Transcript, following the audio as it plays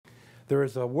There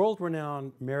is a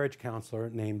world-renowned marriage counselor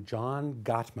named John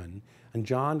Gottman, and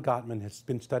John Gottman has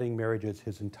been studying marriages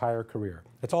his entire career.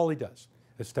 That's all he does,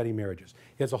 is study marriages.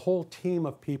 He has a whole team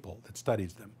of people that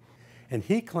studies them. And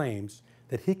he claims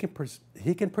that he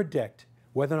can predict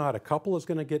whether or not a couple is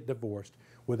going to get divorced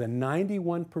with a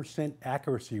 91%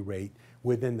 accuracy rate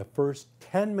within the first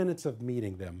 10 minutes of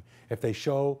meeting them if they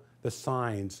show the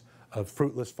signs of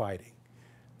fruitless fighting.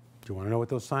 Do you want to know what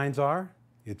those signs are?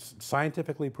 It's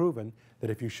scientifically proven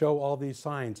that if you show all these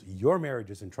signs, your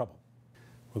marriage is in trouble.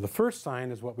 Well, the first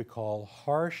sign is what we call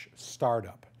harsh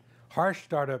startup. Harsh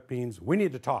startup means we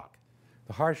need to talk.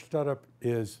 The harsh startup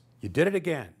is you did it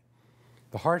again.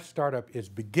 The harsh startup is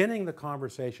beginning the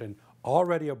conversation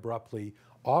already abruptly,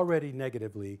 already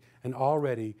negatively, and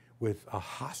already with a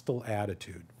hostile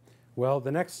attitude. Well,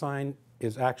 the next sign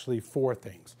is actually four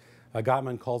things.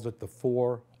 Gottman calls it the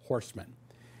Four Horsemen.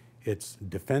 It's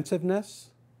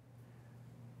defensiveness,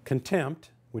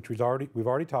 contempt, which we've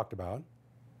already talked about,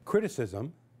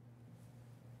 criticism,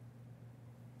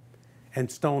 and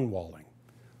stonewalling.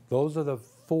 Those are the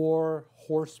four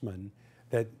horsemen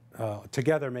that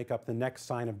together make up the next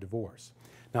sign of divorce.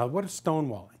 Now, what is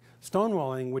stonewalling?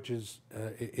 Stonewalling, which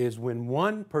is when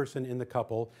one person in the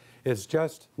couple is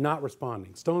just not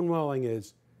responding. Stonewalling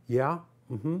is, yeah,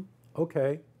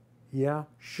 okay, yeah,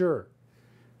 sure.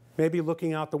 Maybe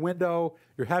looking out the window,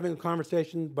 you're having a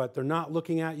conversation, but they're not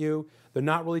looking at you. They're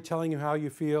not really telling you how you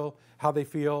feel, how they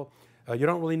feel. You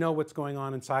don't really know what's going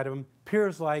on inside of them.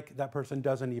 Appears like that person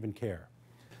doesn't even care.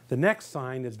 The next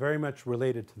sign is very much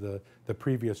related to the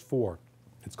previous four.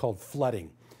 It's called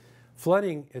flooding.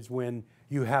 Flooding is when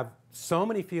you have so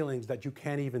many feelings that you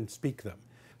can't even speak them.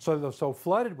 So they're so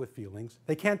flooded with feelings,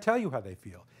 they can't tell you how they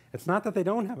feel. It's not that they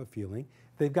don't have a feeling.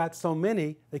 They've got so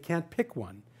many, they can't pick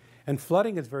one. And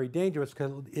flooding is very dangerous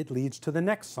because it leads to the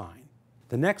next sign.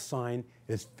 The next sign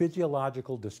is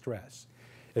physiological distress.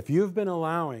 If you've been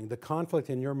allowing the conflict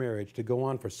in your marriage to go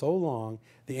on for so long,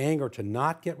 the anger to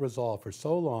not get resolved for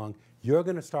so long, you're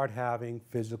going to start having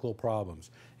physical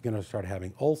problems. You're going to start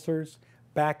having ulcers,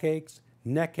 backaches,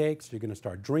 neck aches. You're going to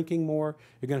start drinking more.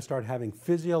 You're going to start having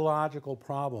physiological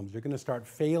problems. You're going to start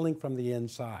failing from the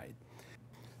inside.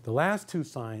 The last two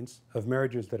signs of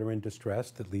marriages that are in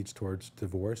distress that leads towards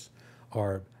divorce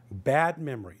are bad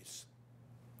memories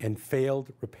and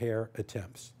failed repair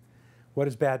attempts. What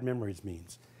does bad memories mean?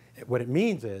 What it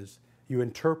means is you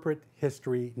interpret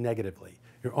history negatively.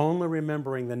 You're only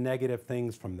remembering the negative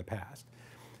things from the past.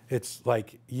 It's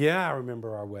like, yeah, I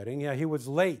remember our wedding. Yeah, he was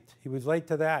late. He was late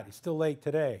to that. He's still late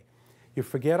today. You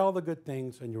forget all the good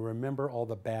things and you remember all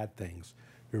the bad things.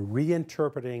 You're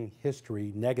reinterpreting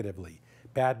history negatively.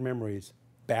 Bad memories,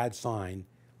 bad sign,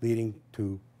 leading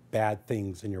to bad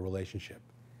things in your relationship.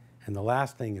 And the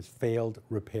last thing is failed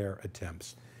repair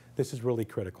attempts. This is really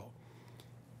critical.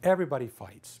 Everybody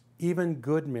fights. Even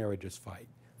good marriages fight.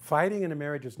 Fighting in a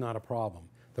marriage is not a problem.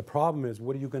 The problem is,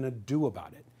 what are you going to do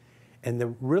about it? And the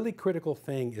really critical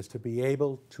thing is to be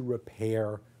able to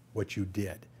repair what you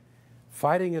did.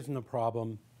 Fighting isn't a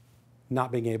problem. Not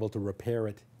being able to repair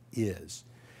it is.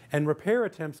 And repair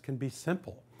attempts can be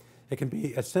simple. It can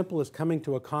be as simple as coming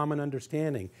to a common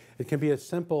understanding. It can be as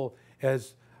simple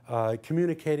as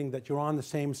communicating that you're on the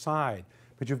same side.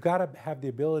 But you've got to have the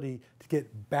ability to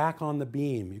get back on the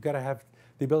beam. You've got to have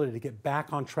the ability to get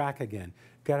back on track again.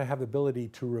 You've got to have the ability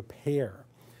to repair.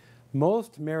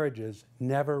 Most marriages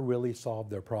never really solve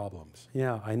their problems.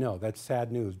 Yeah, I know, that's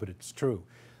sad news, but it's true.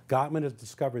 Gottman has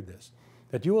discovered this,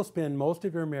 that you will spend most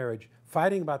of your marriage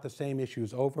fighting about the same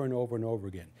issues over and over and over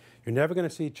again. You're never going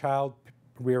to see child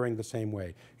rearing the same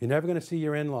way. You're never going to see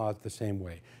your in-laws the same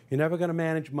way. You're never going to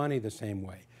manage money the same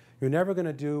way. You're never going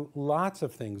to do lots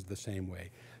of things the same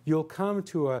way. You'll come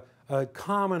to a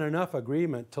common enough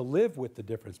agreement to live with the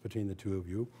difference between the two of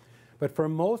you. But for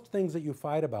most things that you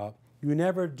fight about, you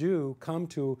never do come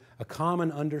to a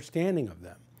common understanding of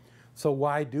them. So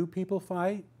why do people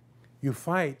fight? You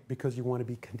fight because you want to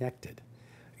be connected.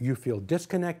 You feel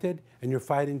disconnected and you're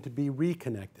fighting to be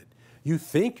reconnected. You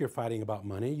think you're fighting about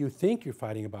money, you think you're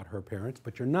fighting about her parents,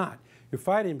 but you're not. You're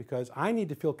fighting because I need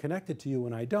to feel connected to you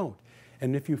and I don't.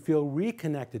 And if you feel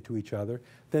reconnected to each other,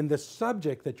 then the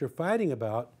subject that you're fighting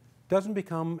about doesn't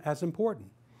become as important.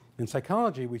 In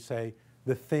psychology, we say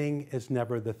the thing is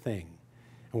never the thing.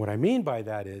 And what I mean by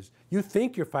that is you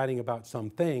think you're fighting about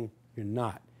something, you're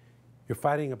not. You're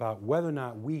fighting about whether or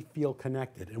not we feel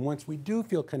connected. And once we do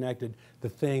feel connected, the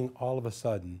thing all of a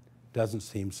sudden doesn't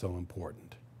seem so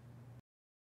important.